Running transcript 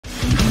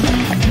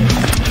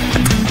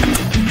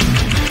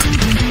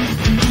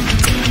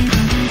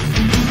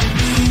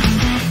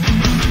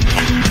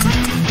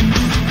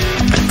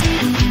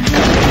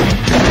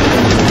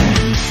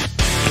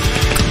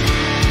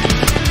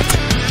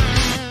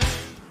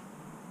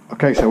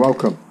Okay, so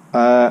welcome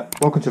to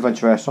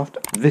Adventure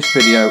Airsoft. This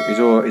video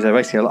is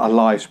basically a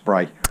live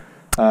spray.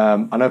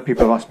 I know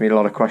people have asked me a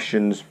lot of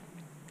questions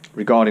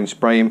regarding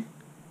spraying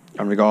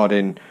and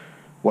regarding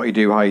what you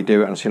do, how you do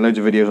it, and I've seen loads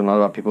of videos on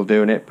about people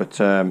doing it, but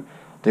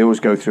they always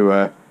go through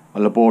a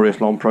laborious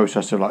long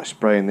process of like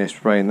spraying this,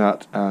 spraying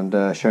that,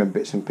 and showing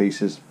bits and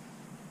pieces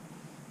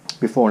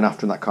before and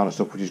after and that kind of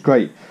stuff, which is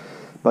great.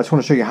 But I just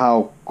want to show you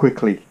how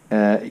quickly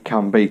it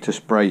can be to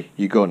spray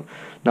your gun.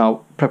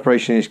 Now,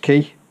 preparation is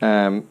key.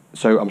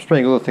 So I'm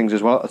spraying other things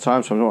as well at the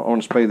time. So I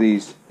want to spray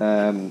these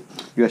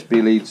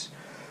USB leads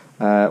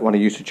when I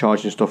used to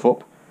charging stuff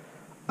up.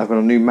 I've got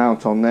a new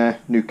mount on there,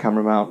 new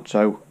camera mount,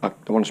 so I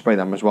want to spray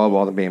them as well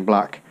rather than being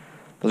black.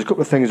 There's a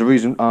couple of things, the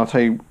reason I'll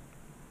tell you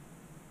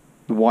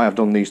why I've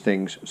done these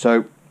things.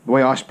 So the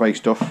way I spray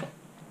stuff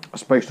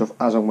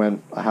as and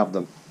when I have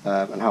them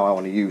and how I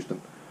want to use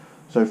them.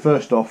 So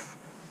first off,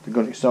 the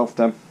gun itself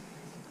then,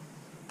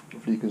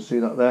 hopefully you can see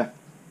that there.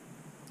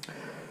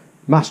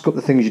 Mask up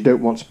the things you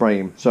don't want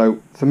spraying.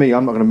 So for me,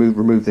 I'm not going to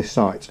remove this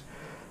sight,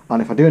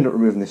 and if I do end up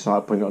removing this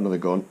sight, putting it on another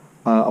gun,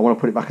 I want to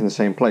put it back in the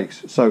same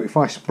place. So if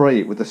I spray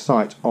it with the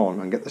sight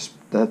on and get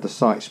the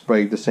sight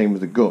sprayed the same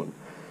as the gun,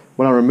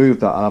 when I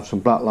remove that, I'll have some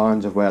black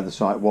lines of where the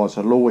sight was.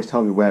 So it'll always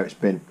tell me where it's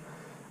been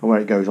and where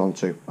it goes on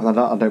to, and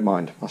I don't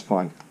mind, that's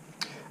fine.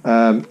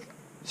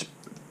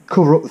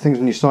 Cover up the things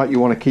on your sight you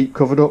want to keep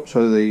covered up,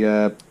 so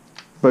the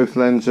both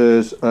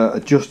lenses,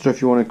 adjuster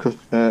if you want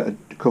to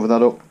cover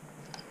that up.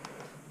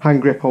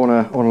 Hand grip I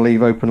want to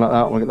leave open like that.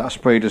 I want to get that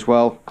sprayed as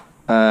well.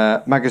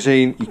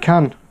 Magazine,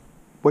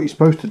 what you're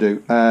supposed to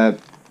do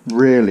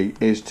really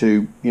is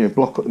to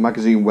block up the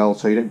magazine well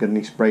so you don't get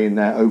any spray in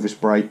there,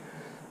 overspray,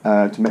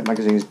 to make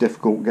magazines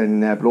difficult getting in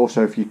there. But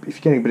also if you're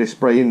getting a bit of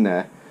spray in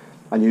there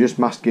and you're just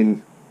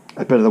masking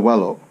a bit of the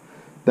well up,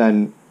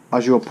 then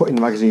as you're putting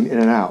the magazine in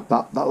and out,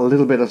 that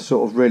little bit of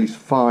sort of really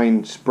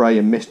fine spray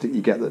and mist that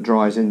you get that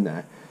dries in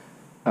there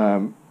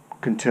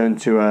can turn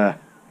to a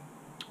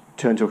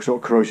sort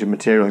of corrosive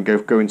material and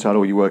go inside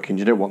all your workings.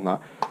 You don't want that.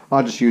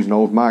 I just use an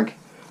old mag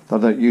that I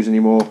don't use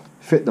anymore.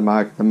 Fit the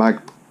mag. The mag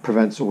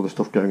prevents all the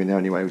stuff going in there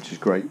anyway, which is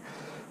great.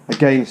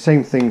 Again,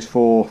 same things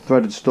for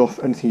threaded stuff.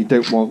 Anything you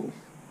don't want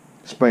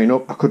spraying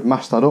up, I could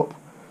mask that up,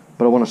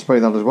 but I want to spray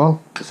that as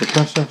well. The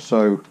suppressor.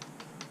 So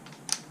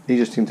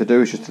easiest thing to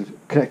do is just to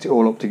connect it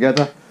all up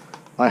together.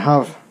 I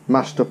have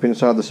masked up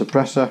inside the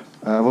suppressor.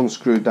 I've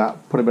unscrewed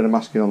that, put a bit of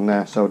masking on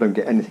there so I don't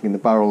get anything in the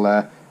barrel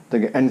there,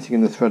 don't get anything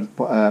in the thread,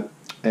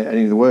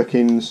 any of the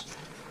workings.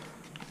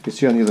 You can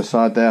see on the other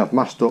side there I've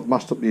masked up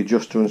the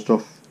adjuster and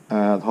stuff,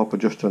 the hop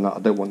adjuster and that.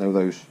 I don't want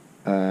those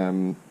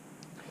to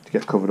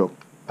get covered up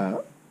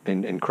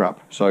in crap.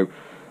 So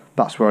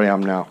that's where I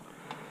am now.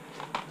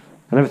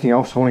 And everything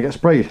else I want to get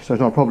sprayed, so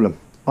it's not a problem.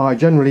 I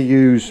generally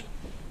use,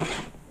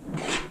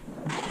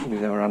 move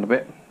them around a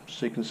bit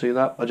so you can see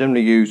that. I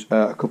generally use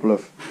a couple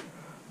of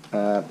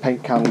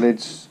paint can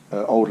lids,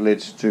 old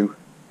lids, to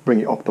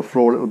bring it off the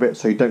floor a little bit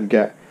so you don't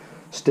get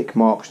stick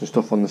marks and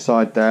stuff on the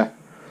side there.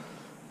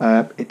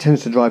 It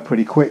tends to dry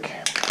pretty quick.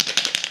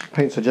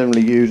 Paints I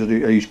generally use, I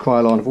use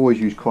Krylon. I've always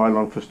used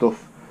Krylon for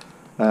stuff,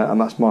 and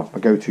that's my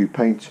go-to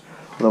paint.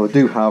 Although I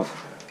do have,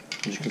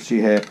 as you can see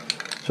here,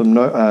 some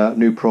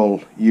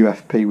Nuprol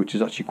UFP, which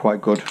is actually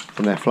quite good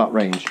from their flat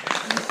range.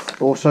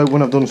 Also,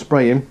 when I've done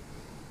spraying,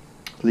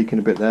 leaking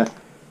a bit there,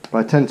 but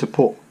I tend to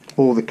put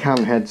all the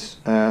can heads,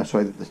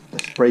 the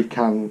spray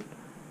can,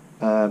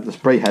 the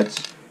spray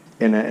heads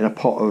in a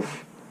pot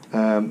of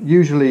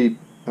usually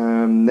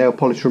nail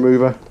polish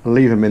remover, and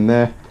leave them in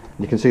there, and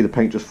you can see the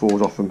paint just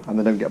falls off them and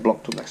they don't get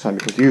blocked up next time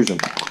because you use them.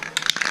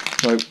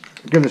 So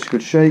give this a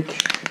good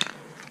shake.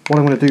 What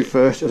I'm going to do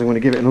first is I'm going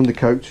to give it an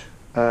undercoat,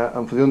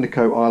 and for the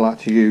undercoat I like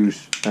to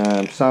use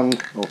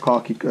sand or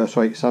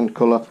sand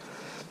colour,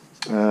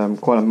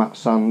 quite a matte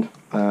sand.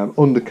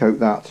 Undercoat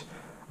that,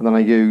 and then I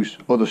use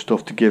other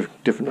stuff to give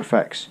different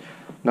effects.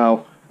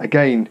 Now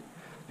again,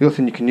 the other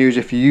thing you can use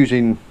if you're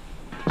using,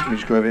 let me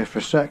just go over here for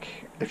a sec.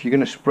 If you're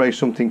going to spray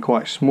something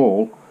quite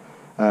small,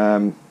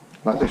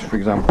 like this for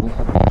example,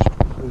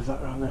 move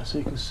that around there so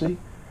you can see.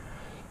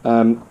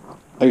 I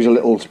use a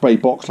little spray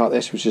box like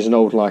this, which is an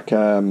old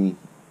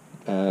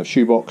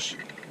shoe box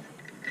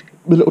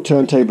with a little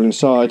turntable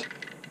inside.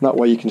 That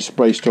way you can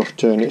spray stuff,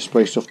 turn it,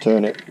 spray stuff,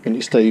 turn it, and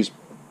it stays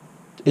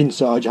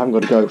inside. You haven't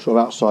got to go sort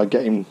of outside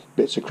getting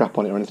bits of crap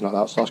on it or anything like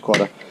that. So that's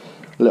quite a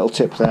little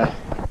tip there.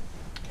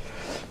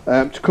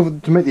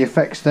 To make the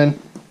effects then,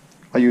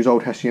 I use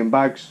old Hessian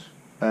bags.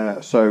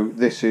 So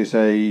this is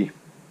a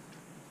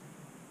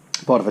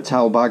part of a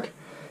towel bag,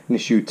 an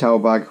issued towel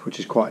bag, which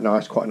is quite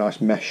a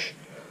nice mesh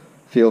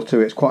feel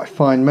to it. It's quite a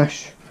fine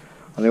mesh,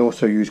 and I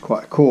also use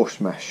quite a coarse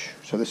mesh.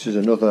 So this is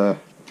another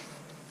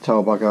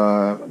towel bag.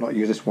 I've not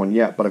used this one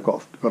yet, but I've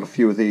got a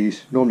few of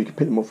these. Normally you can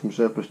pick them up from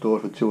surplus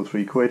stores for £2 or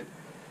 £3.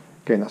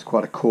 Again, that's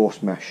quite a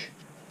coarse mesh,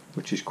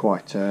 which is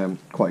quite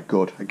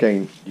good.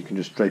 Again, you can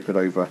just drape it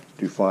over,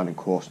 do fine and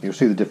coarse, and you'll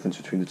see the difference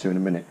between the two in a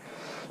minute.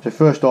 So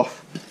first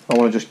off, I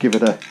want to just give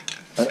it a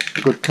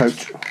good coat.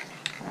 Just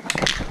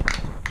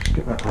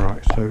get that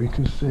right so you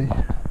can see.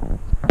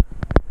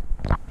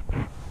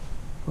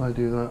 I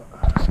do that,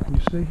 can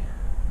you see?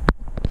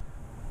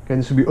 Again,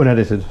 this will be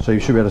unedited, so you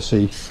should be able to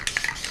see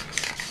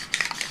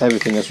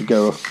everything as we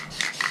go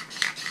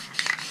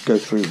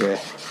through here.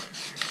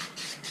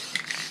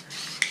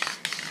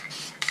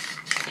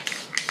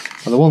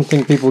 And the one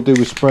thing people do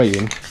with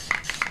spraying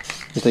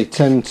is they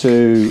tend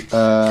to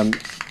don't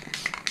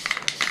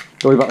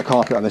worry about the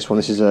carpet on this one.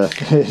 This is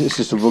it's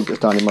just a rug that's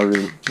down in my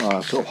room,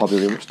 sort of hobby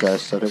room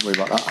upstairs, so don't worry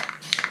about that.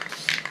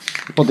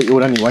 Not that you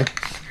would anyway,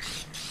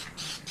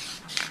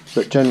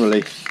 but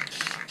generally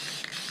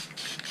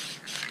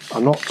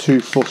I'm not too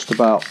fussed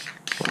about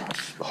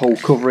hole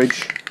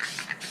coverage.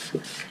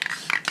 It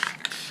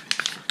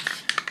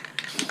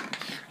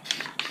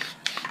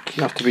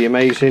doesn't have to be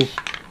amazing.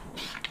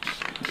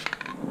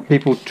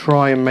 People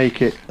try and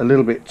make it a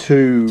little bit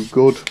too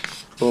good,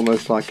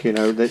 almost like, you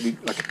know,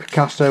 like a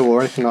Picasso or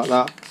anything like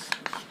that,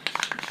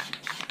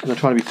 and they're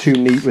trying to be too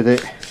neat with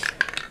it.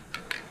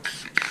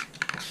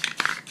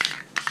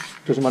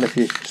 Doesn't matter if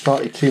you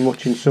started too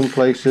much in some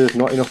places,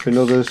 not enough in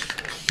others.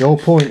 The whole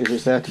point is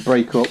it's there to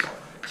break up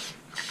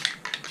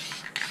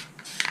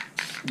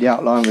the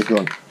outline of the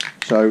gun.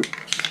 So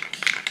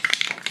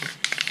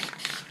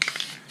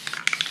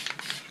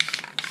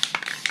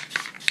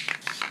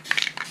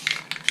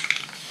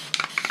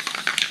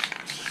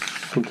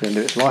come to the end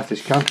of its life,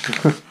 this can.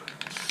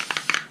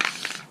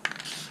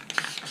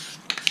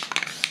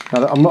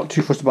 Now, I'm not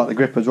too fussed about the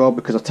grip as well,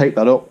 because I tape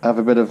that up. I have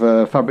a bit of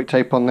fabric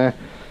tape on there.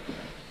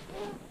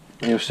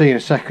 And you'll see in a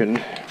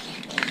second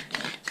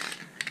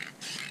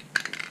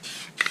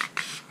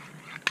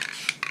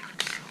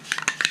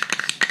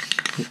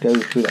just go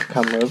through that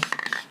camera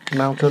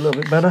mount a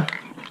little bit better.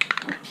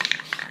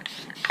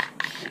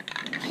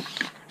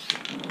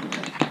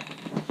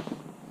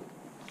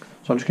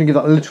 So I'm just going to give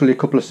that literally a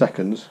couple of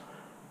seconds,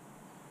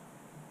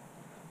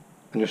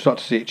 and you'll start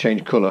to see it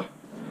change colour.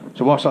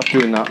 So whilst that's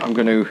doing that, I'm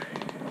going to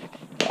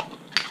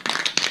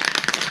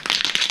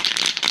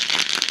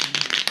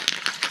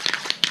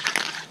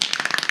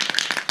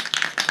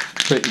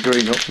take the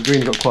green up. The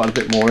green's got quite a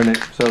bit more in it,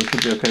 so it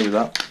should be okay with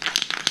that.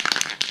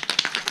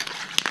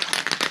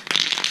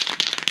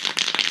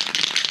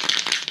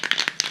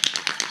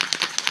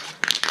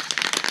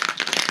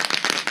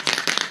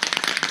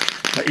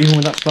 Now, even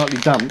when that's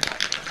slightly damp,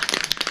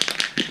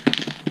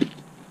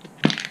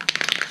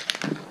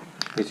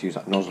 I need to use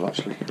that nozzle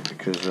actually,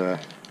 because I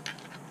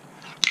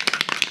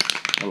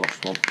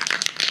lost one.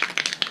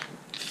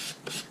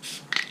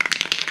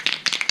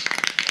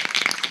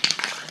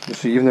 You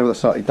see, even though they're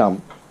slightly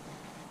damp,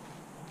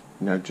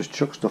 you know, just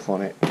chuck stuff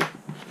on it. I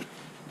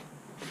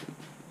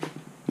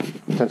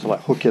tend to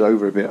like hook it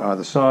over a bit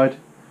either side,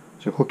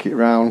 so hook it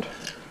round.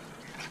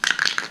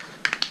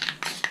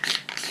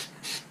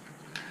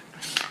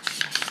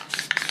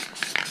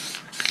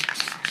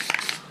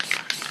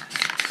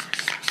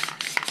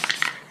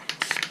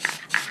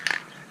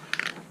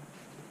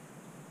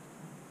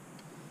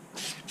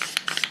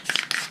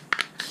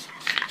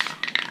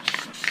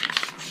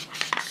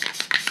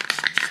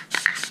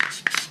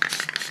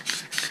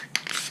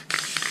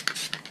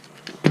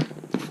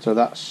 So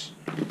that's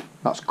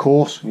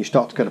coarse, and you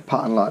start to get a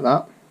pattern like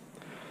that.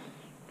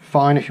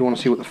 Fine, if you want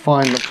to see what the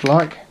fine looks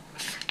like,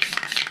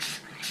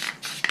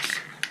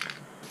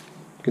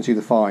 you can see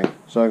the fine.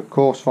 So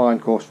coarse, fine,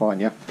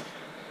 yeah.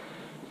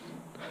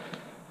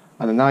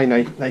 And then now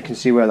you can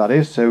see where that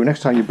is. So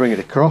next time you bring it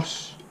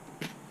across,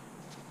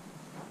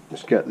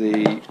 just get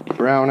the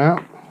brown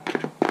out,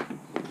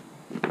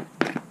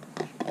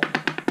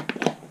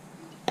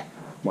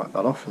 wipe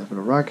that off with a bit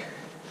of rag.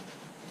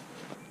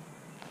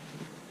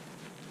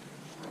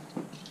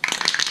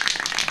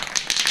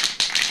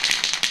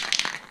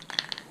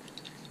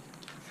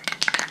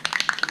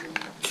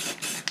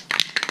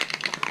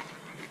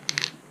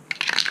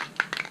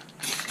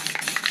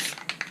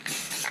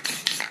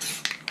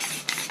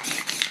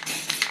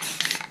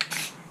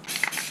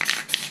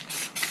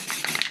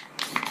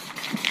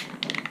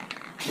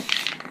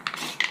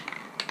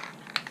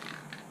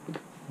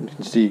 You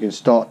can see you can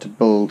start to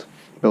build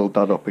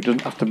that up. It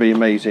doesn't have to be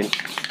amazing.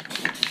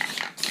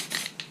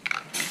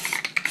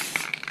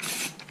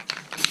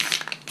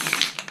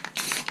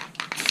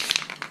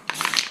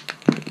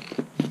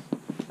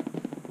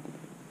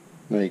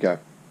 There you go.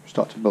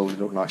 Start to build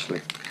it up nicely.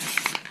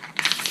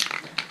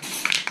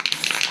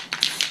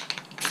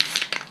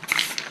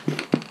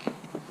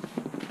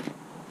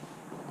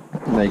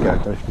 And there you go. I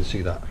don't know if you can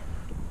see that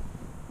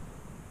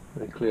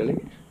very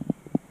clearly.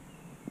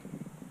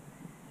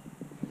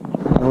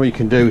 And all you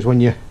can do is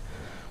when you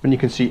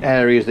can see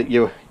areas that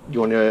you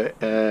want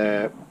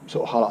to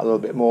sort of highlight a little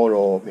bit more,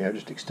 or you know,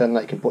 just extend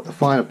that, you can put the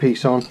finer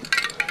piece on,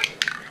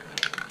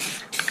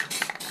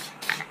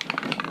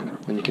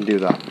 and you can do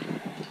that.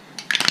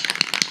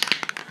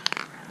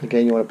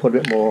 Again, you want to put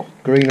a bit more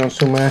green on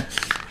somewhere,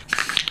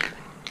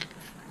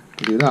 you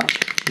can do that,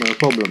 no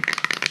problem.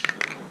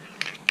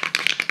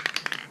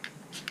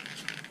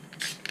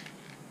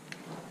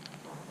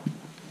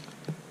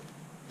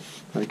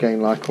 And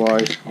again,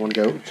 likewise, I want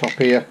to go up the top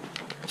here.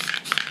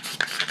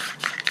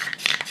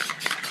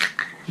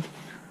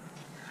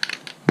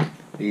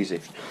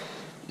 Easy.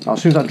 Now,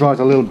 as soon as that dries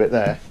a little bit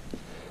there,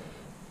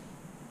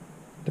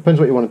 depends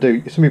what you want to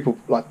do. Some people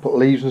like to put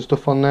leaves and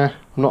stuff on there.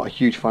 I'm not a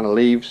huge fan of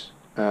leaves.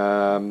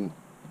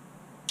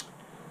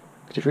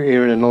 If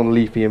you're in a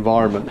non-leafy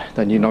environment,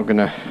 then you're not going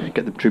to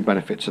get the true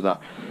benefits of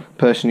that.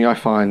 Personally, I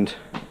find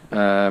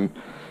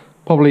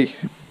probably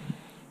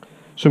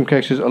some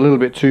cases a little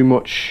bit too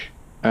much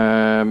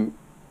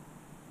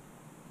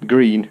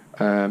green.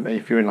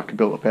 If you're in like a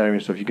built-up area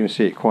and stuff, you're going to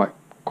see it quite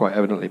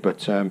evidently.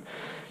 But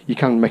you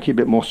can make it a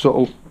bit more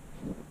subtle.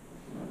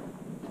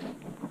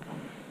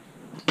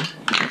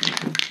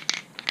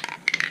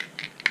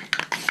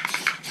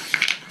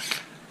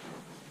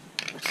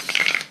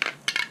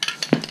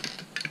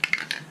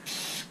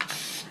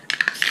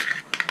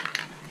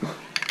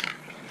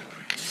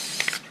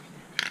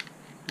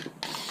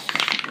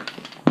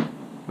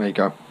 There you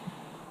go.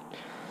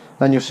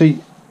 Then you'll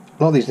see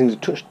a lot of these things are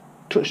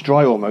touch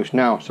dry almost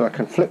now, so I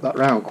can flip that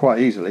round quite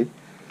easily.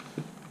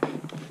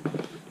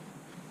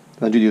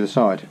 Then do the other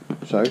side.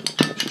 So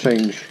let's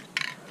change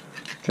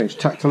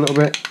tact a little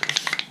bit.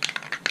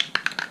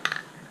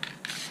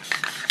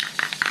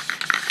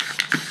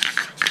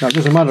 Now it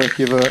doesn't matter if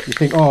you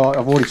think, oh,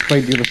 I've already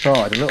sprayed the other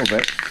side a little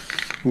bit,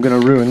 I'm going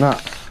to ruin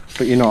that,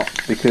 but you're not,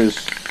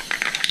 because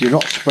you've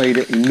not sprayed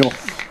it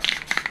enough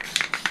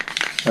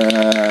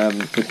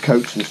with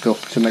coats and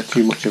stuff to make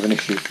too much of an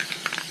issue.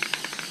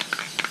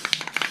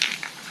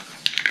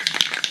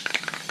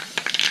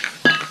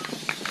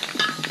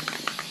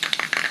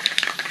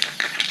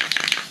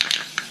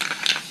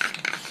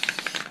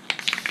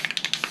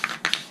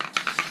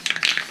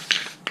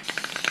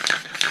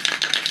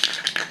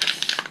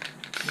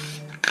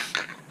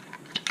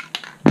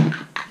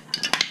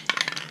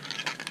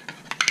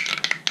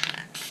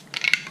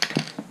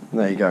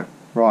 There you go.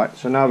 Right,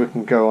 so now we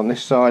can go on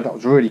this side. That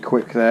was really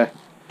quick there.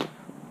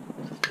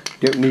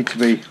 You don't need to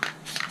be you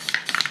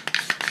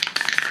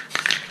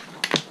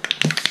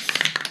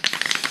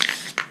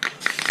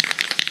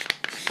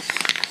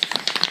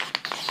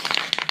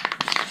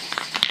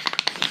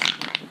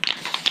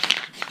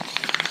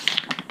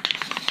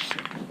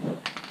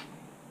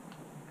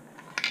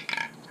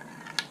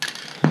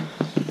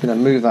can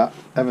then move that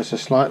ever so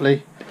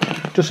slightly,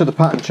 just so the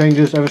pattern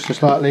changes ever so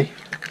slightly.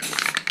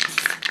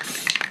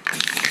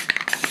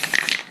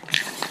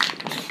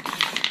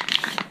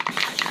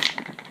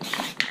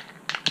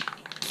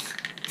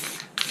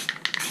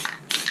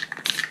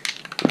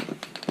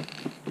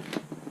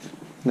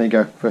 There you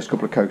go, first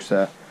couple of coats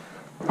there.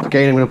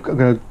 Again, I'm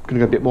going to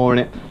go a bit more in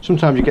it.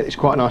 Sometimes you get this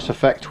quite nice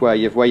effect where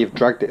you've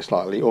dragged it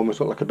slightly, it almost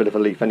look like a bit of a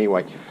leaf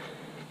anyway.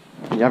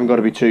 And you haven't got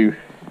to be too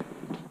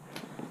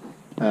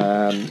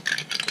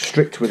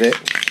strict with it.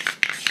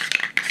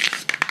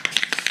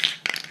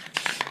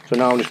 So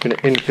now I'm just going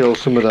to infill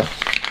some of the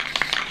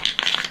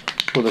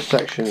other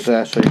sections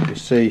there, so you can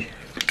see.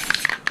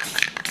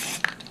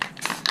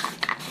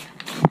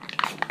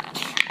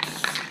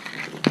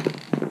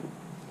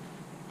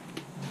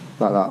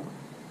 Like that.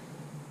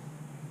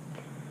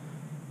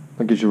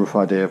 That gives you a rough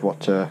idea of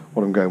what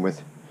I'm going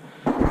with.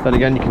 Then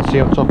again, you can see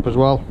on top as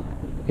well,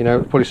 you know,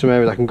 probably some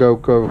areas I can go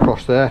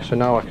across there, so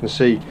now I can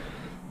see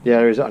the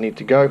areas that I need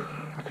to go.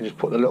 I can just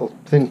put the little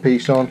thin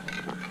piece on.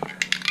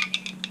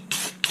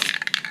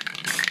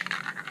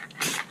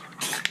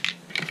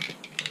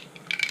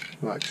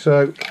 Like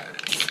so.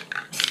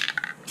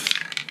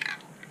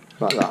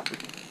 Like that.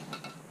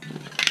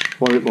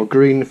 Want a bit more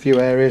green in a few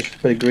areas, a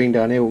bit of green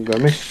down here won't go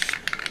amiss.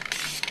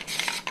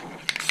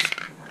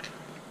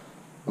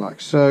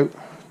 Like so.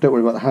 Don't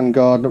worry about the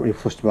handguard, not really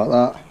fussed about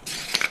that.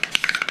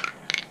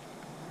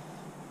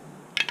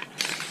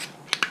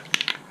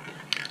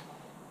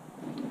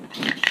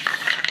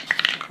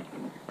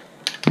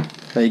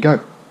 There you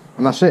go,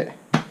 and that's it.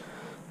 I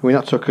mean,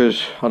 that took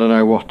us, I don't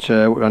know what,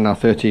 we're now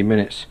 13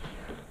 minutes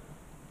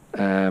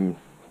to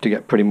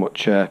get pretty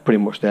much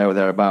there or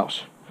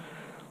thereabouts.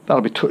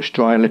 That'll be touch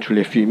dry in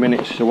literally a few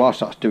minutes, so whilst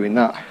that's doing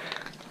that,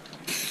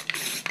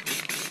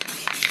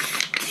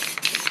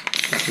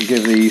 I can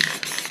give these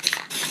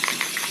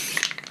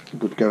a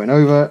good going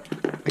over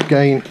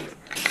again.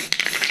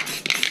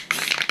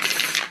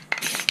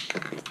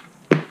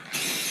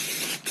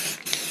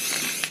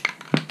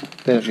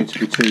 They don't need to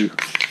be too,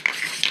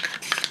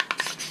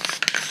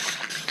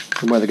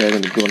 from where they're going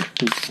in the gun,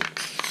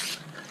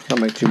 not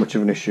make too much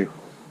of an issue.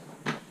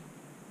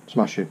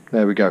 Smashing,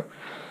 there we go.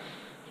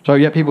 So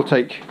yeah, people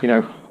take, you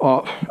know,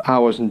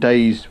 hours and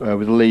days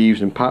with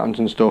leaves and patterns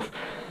and stuff.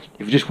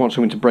 If you just want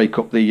something to break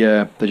up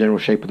the general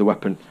shape of the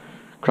weapon,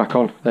 crack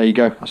on. There you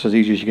go. That's as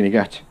easy as you're going to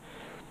get.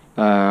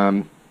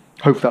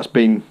 Hope that's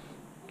been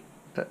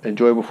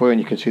enjoyable for you,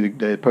 and you can see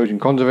the pros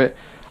and cons of it.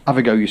 Have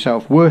a go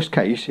yourself. Worst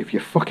case, if you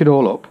fuck it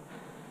all up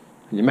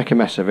and you make a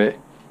mess of it,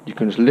 you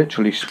can just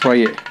literally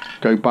spray it.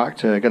 Go back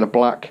to get a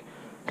black.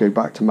 Go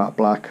back to matte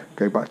black.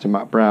 Go back to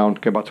matte brown.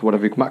 Go back to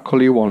whatever matte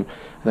colour you want,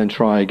 and then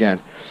try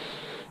again.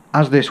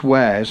 As this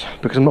wears,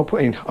 because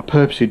I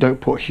purposely don't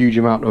put a huge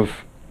amount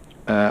of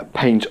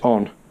paint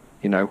on,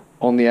 you know,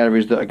 on the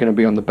areas that are going to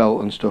be on the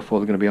belt and stuff, or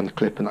they're going to be on the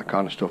clip and that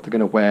kind of stuff. They're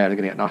going to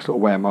get nice little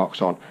wear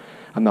marks on.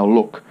 and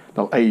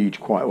they'll age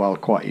quite well,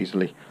 quite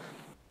easily.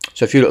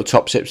 So a few little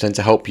top tips then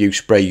to help you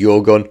spray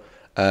your gun.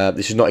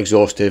 This is not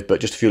exhaustive, but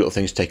just a few little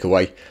things to take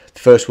away. The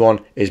first one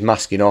is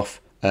masking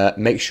off.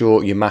 Make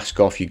sure you mask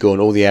off your gun,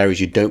 all the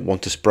areas you don't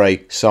want to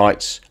spray,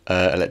 sights,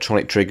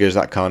 electronic triggers,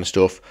 that kind of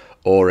stuff,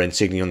 or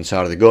insignia on the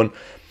side of the gun.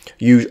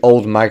 Use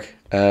old mags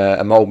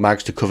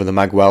to cover the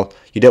mag well.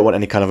 You don't want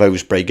any kind of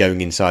overspray going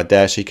inside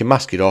there, so you can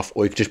mask it off,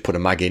 or you can just put a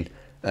mag in.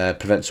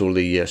 Prevents all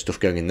the stuff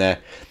going in there.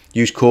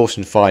 Use coarse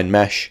and fine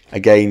mesh.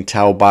 Again,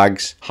 towel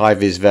bags,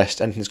 high-vis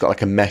vest, anything that's got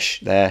like a mesh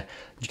there.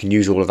 You can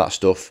use all of that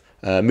stuff.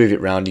 Move it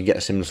around, you get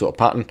a similar sort of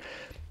pattern.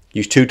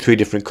 Use 2 to 3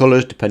 different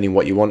colours depending on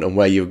what you want and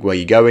where you're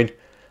going.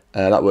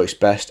 That works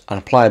best. And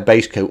apply a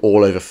base coat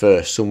all over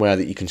first, somewhere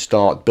that you can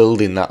start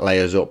building that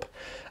layers up.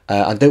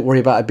 And don't worry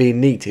about it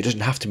being neat. It doesn't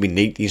have to be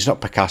neat. It's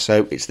not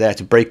Picasso. It's there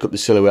to break up the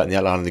silhouette and the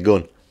outline of the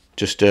gun.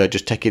 Just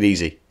take it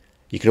easy.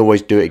 You can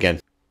always do it again.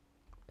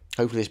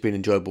 Hopefully it's been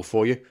enjoyable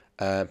for you.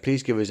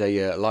 Please give us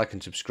a like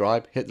and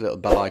subscribe. Hit the little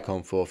bell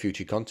icon for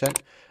future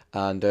content,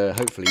 and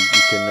hopefully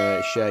you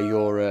can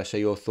share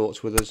your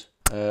thoughts with us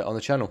on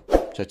the channel.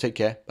 So take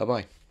care. Bye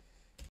bye.